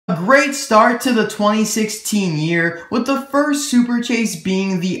Great start to the 2016 year with the first Super Chase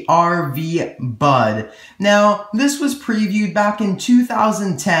being the RV Bud. Now, this was previewed back in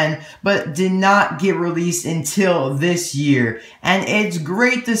 2010, but did not get released until this year. And it's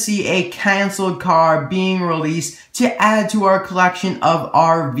great to see a canceled car being released to add to our collection of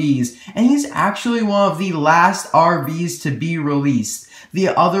RVs. And he's actually one of the last RVs to be released. The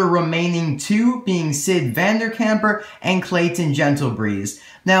other remaining two being Sid Vanderkamper and Clayton Gentlebreeze.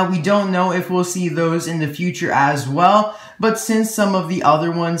 Now, we don't know if we'll see those in the future as well, but since some of the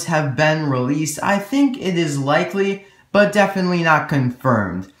other ones have been released, I think it is likely, but definitely not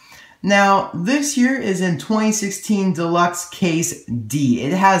confirmed. Now, this here is in 2016 Deluxe Case D.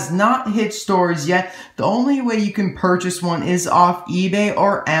 It has not hit stores yet. The only way you can purchase one is off eBay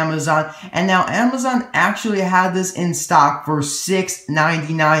or Amazon. And now Amazon actually had this in stock for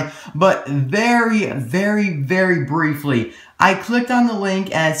 $6.99, but very briefly. I clicked on the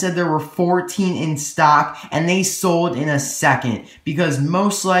link and it said there were 14 in stock and they sold in a second because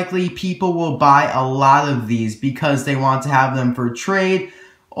most likely people will buy a lot of these because they want to have them for trade,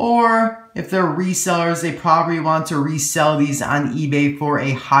 or if they're resellers, they probably want to resell these on eBay for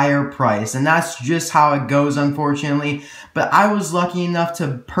a higher price. And that's just how it goes, unfortunately. But I was lucky enough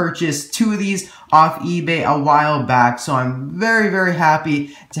to purchase two of these off eBay a while back. So I'm very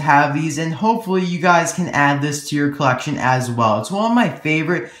happy to have these. And hopefully you guys can add this to your collection as well. It's one of my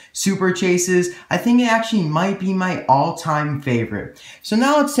favorite Super Chases. I think it actually might be my all-time favorite. So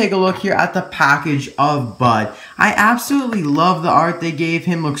now let's take a look here at the package of Bud. I absolutely love the art they gave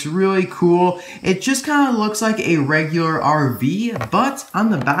him. Looks really cool. It just kind of looks like a regular RV, but on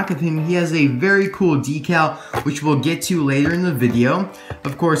the back of him, he has a very cool decal, which we'll get to later in the video.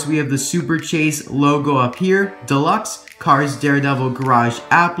 Of course, we have the Super Chase logo up here, Deluxe Cars Daredevil Garage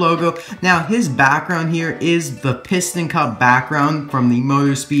app logo. Now, his background here is the Piston Cup background from the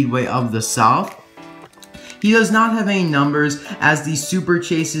Motor Speedway of the South. He does not have any numbers, as the Super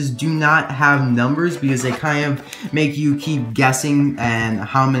Chases do not have numbers because they kind of make you keep guessing and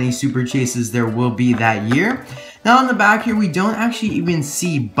how many Super Chases there will be that year. Now on the back here, we don't actually even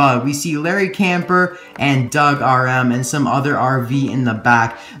see Bud. We see Larry Camper and Doug RM and some other RV in the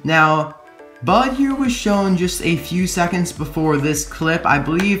back. Now, Bud here was shown just a few seconds before this clip. I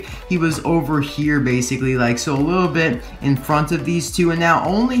believe he was over here basically, like so a little bit in front of these two, and now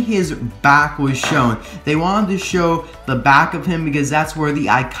only his back was shown. They wanted to show the back of him because that's where the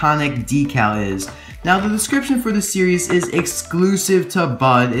iconic decal is. Now the description for the series is exclusive to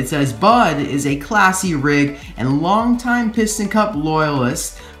Bud. It says Bud is a classy rig and longtime Piston Cup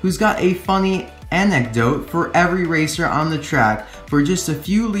loyalist who's got a funny anecdote for every racer on the track. For just a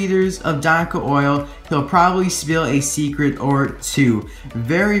few liters of Dyno oil, he'll probably spill a secret or two.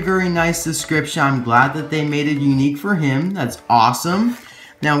 Very nice description. I'm glad that they made it unique for him. That's awesome.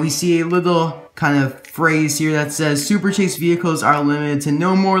 Now we see a little kind of phrase here that says Super Chase vehicles are limited to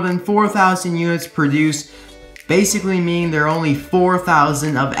no more than 4,000 units produced. Basically meaning there are only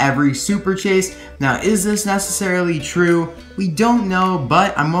 4,000 of every Super Chase. Now, is this necessarily true? We don't know,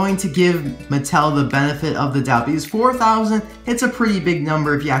 but I'm going to give Mattel the benefit of the doubt because 4,000, it's a pretty big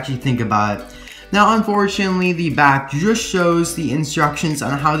number if you actually think about it. Now, unfortunately, the back just shows the instructions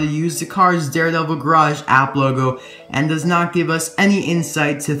on how to use the Cars Daredevil Garage app logo and does not give us any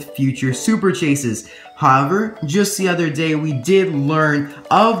insight to future Super Chases. However, just the other day, we did learn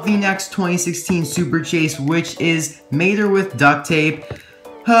of the next 2016 Super Chase, which is Mater with duct tape.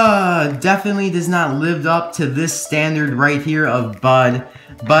 Definitely does not live up to this standard right here of Bud,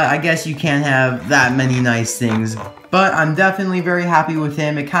 but I guess you can't have that many nice things. But I'm definitely very happy with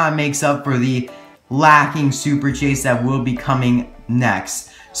him. It kind of makes up for the lacking Super Chase that will be coming next.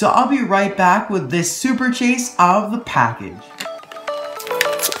 So I'll be right back with this Super Chase out of the package.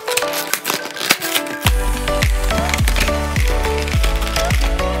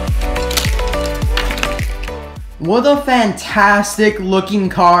 What a fantastic looking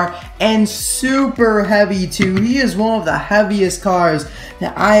car, and super heavy too. He is one of the heaviest cars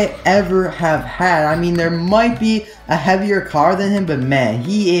that I ever have had. I mean, there might be a heavier car than him, but man,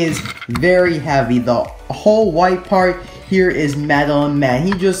 he is very heavy. The whole white part here is metal, and man,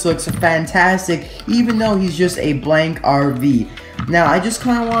 he just looks fantastic, even though he's just a blank RV. Now, I just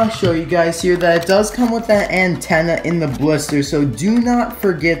kind of want to show you guys here that it does come with that antenna in the blister, so do not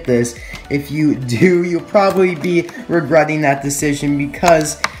forget this. If you do, you'll probably be regretting that decision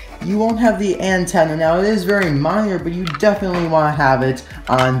because you won't have the antenna. Now, it is very minor, but you definitely want to have it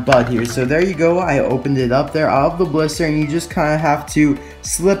on Bud here. So there you go. I opened it up there out of the blister, and you just kind of have to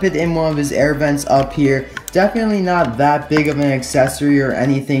slip it in one of his air vents up here. Definitely not that big of an accessory or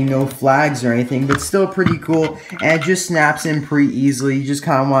anything, no flags or anything, but still pretty cool, and it just snaps in pretty easily. You just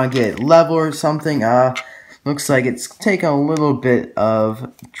kind of want to get it level or something. Looks like it's taking a little bit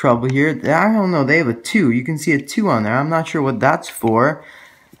of trouble here. I don't know, they have a 2. You can see a 2 on there. I'm not sure what that's for.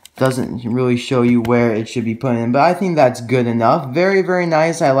 Doesn't really show you where it should be put in, but I think that's good enough. Very, very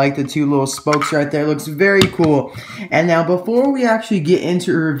nice. I like the 2 little spokes right there. Looks very cool. And now, before we actually get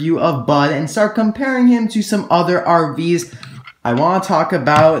into a review of Bud and start comparing him to some other RVs, I want to talk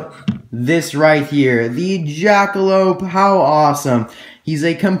about this right here. The Jackalope. How awesome. He's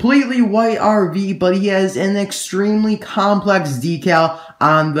a completely white RV, but he has an extremely complex decal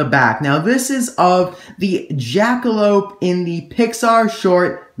on the back. Now, this is of the Jackalope in the Pixar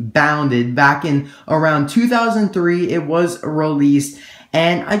short Bounded. Back in around 2003, it was released.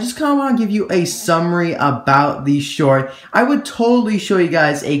 And I just kind of want to give you a summary about the short. I would totally show you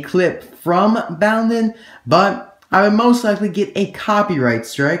guys a clip from Bounded, but I would most likely get a copyright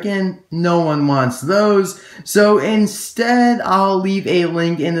strike, and no one wants those. So instead, I'll leave a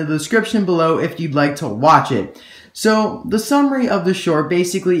link in the description below if you'd like to watch it. So the summary of the short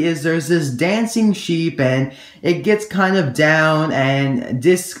basically is there's this dancing sheep, and it gets kind of down and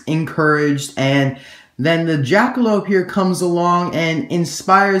discouraged, and then the Jackalope here comes along and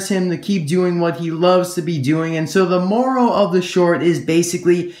inspires him to keep doing what he loves to be doing. And so the moral of the short is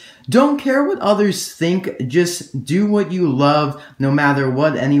basically, don't care what others think, just do what you love, no matter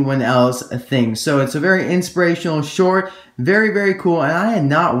what anyone else thinks. So it's a very inspirational short, very, very cool, and I had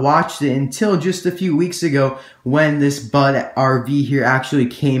not watched it until just a few weeks ago when this Bud RV here actually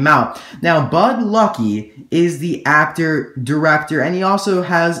came out. Now, Bud Luckey is the actor, director, and he also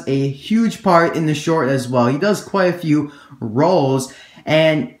has a huge part in the short as well. He does quite a few roles,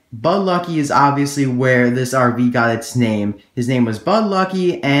 and Bud Luckey is obviously where this RV got its name. His name was Bud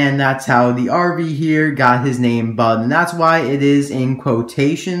Luckey, and that's how the RV here got his name Bud. And that's why it is in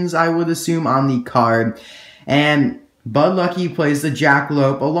quotations, I would assume, on the card. And Bud Luckey plays the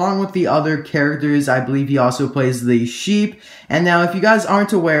Jackalope along with the other characters. I believe he also plays the sheep. And now, if you guys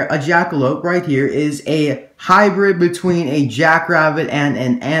aren't aware, a Jackalope right here is a hybrid between a jackrabbit and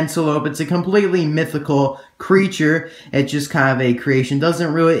an antelope. It's a completely mythical creature. It's just kind of a creation,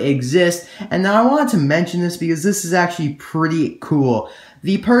 doesn't really exist. And now I wanted to mention this because this is actually pretty cool.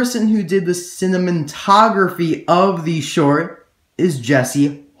 The person who did the cinematography of the short is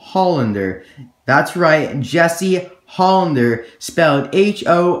Jesse Hollander. That's right, Jesse Hollander, spelled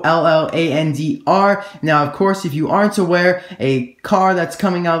Hollandr. Now, of course, if you aren't aware, a car that's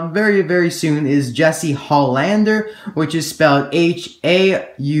coming out very, very soon is Jesse Hollander, which is spelled Hauland.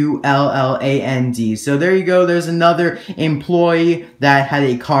 So there you go. There's another employee that had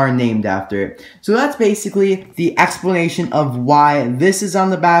a car named after it. So that's basically the explanation of why this is on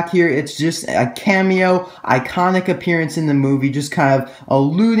the back here. It's just a cameo, iconic appearance in the movie, just kind of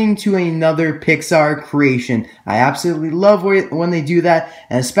alluding to another Pixar creation. I absolutely love when they do that,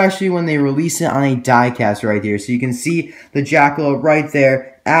 and especially when they release it on a diecast right here. So you can see the Jackalope right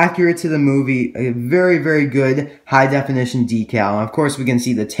there, accurate to the movie, a very, very good high definition decal. And of course, we can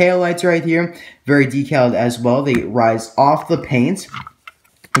see the taillights right here, very decaled as well. They rise off the paint.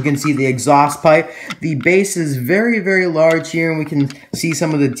 You can see the exhaust pipe. The base is very, very large here, and we can see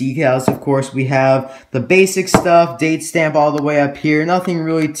some of the decals. Of course, we have the basic stuff, date stamp all the way up here. Nothing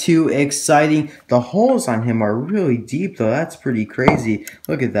really too exciting. The holes on him are really deep, though. That's pretty crazy.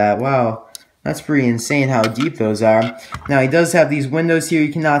 Look at that. Wow. That's pretty insane how deep those are. Now, he does have these windows here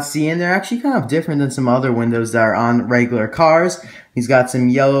you cannot see, and they're actually kind of different than some other windows that are on regular cars. He's got some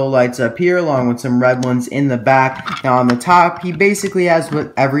yellow lights up here along with some red ones in the back. Now, on the top, he basically has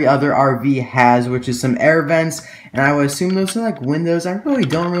what every other RV has, which is some air vents. And I would assume those are like windows. I really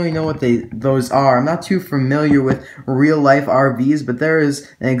don't know what those are. I'm not too familiar with real life RVs, but there is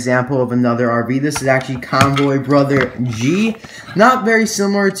an example of another RV. This is actually Convoy Brother G. Not very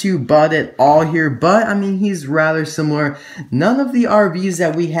similar to Bud at all here, but I mean, he's rather similar. None of the RVs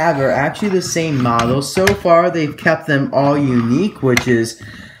that we have are actually the same model. So far, they've kept them all unique, which is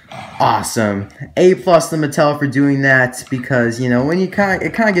awesome. A+ to Mattel for doing that, because you know when it kind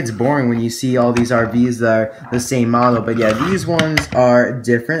of gets boring when you see all these RVs that are the same model. But yeah, these ones are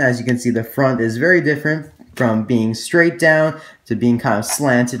different. As you can see, the front is very different from being straight down to being kind of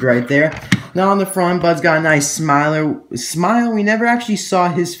slanted right there. Now on the front, Bud's got a nice smile. We never actually saw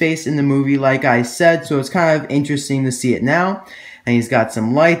his face in the movie, like I said, so it's kind of interesting to see it now. And he's got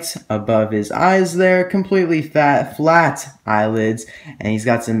some lights above his eyes there, completely flat eyelids. And he's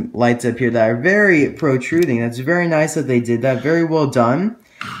got some lights up here that are very protruding. That's very nice that they did that. Very well done.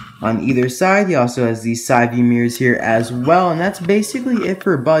 On either side, he also has these side view mirrors here as well. And that's basically it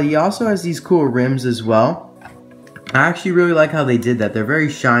for Bud. He also has these cool rims as well. I actually really like how they did that. They're very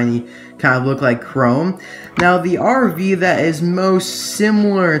shiny, kind of look like chrome. Now, the RV that is most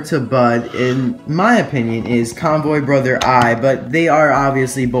similar to Bud, in my opinion, is Convoy Brother I, but they are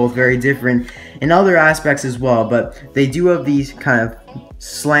obviously both very different in other aspects as well. But they do have these kind of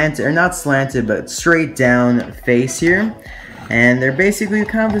slanted, or not slanted, but straight down face here. And they're basically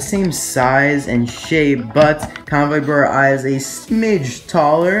kind of the same size and shape, but Convoy Brother I is a smidge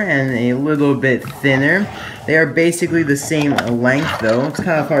taller and a little bit thinner. They are basically the same length though. It's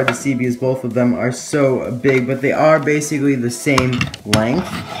kind of hard to see because both of them are so big, but they are basically the same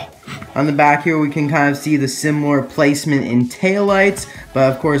length. On the back here we can kind of see the similar placement in taillights, but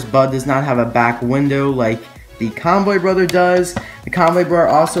of course Bud does not have a back window like the Convoy Brother does. The Convoy Brother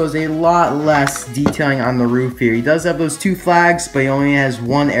also has a lot less detailing on the roof here. He does have those 2 flags, but he only has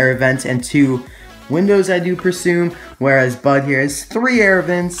 1 air vent and 2 windows, I do presume, whereas Bud here has 3 air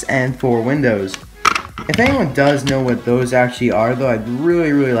vents and 4 windows. If anyone does know what those actually are, though, I'd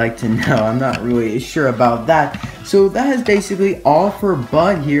really like to know. I'm not really sure about that. So that is basically all for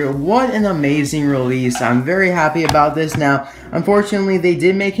Bud here. What an amazing release. I'm very happy about this. Now, unfortunately, they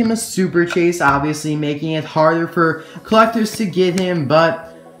did make him a super chase, obviously making it harder for collectors to get him, but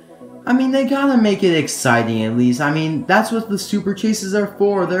I mean, they gotta make it exciting at least. I mean, that's what the super chases are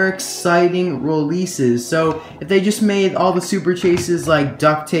for. They're exciting releases. So if they just made all the super chases like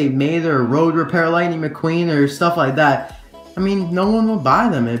Duct Tape Made or Road Repair Lightning McQueen or stuff like that, I mean, no one will buy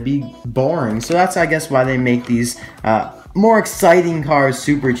them. It'd be boring. So that's, I guess, why they make these more exciting cars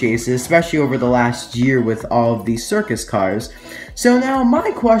super chases, especially over the last year with all of these circus cars. So now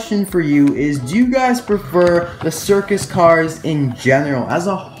my question for you is, do you guys prefer the circus cars in general as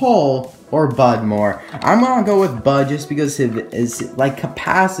a whole or Bud more? I'm gonna go with Bud just because of his like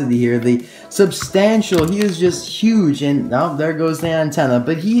capacity here, the substantial, he is just huge, and oh, there goes the antenna,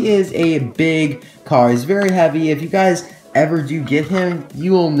 but he is a big car. He's very heavy. If you guys ever do get him,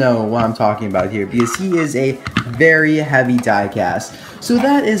 you will know what I'm talking about here because he is a very heavy diecast. So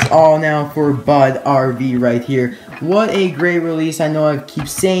that is all now for Bud RV right here. What a great release. I know I keep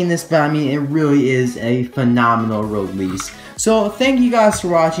saying this, but I mean, it really is a phenomenal release. So thank you guys for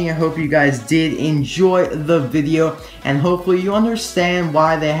watching. I hope you guys did enjoy the video, and hopefully you understand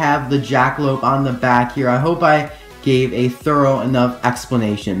why they have the jackalope on the back here. I hope I gave a thorough enough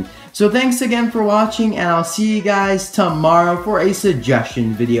explanation. So thanks again for watching, and I'll see you guys tomorrow for a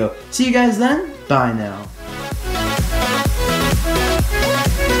suggestion video. See you guys then. Bye now.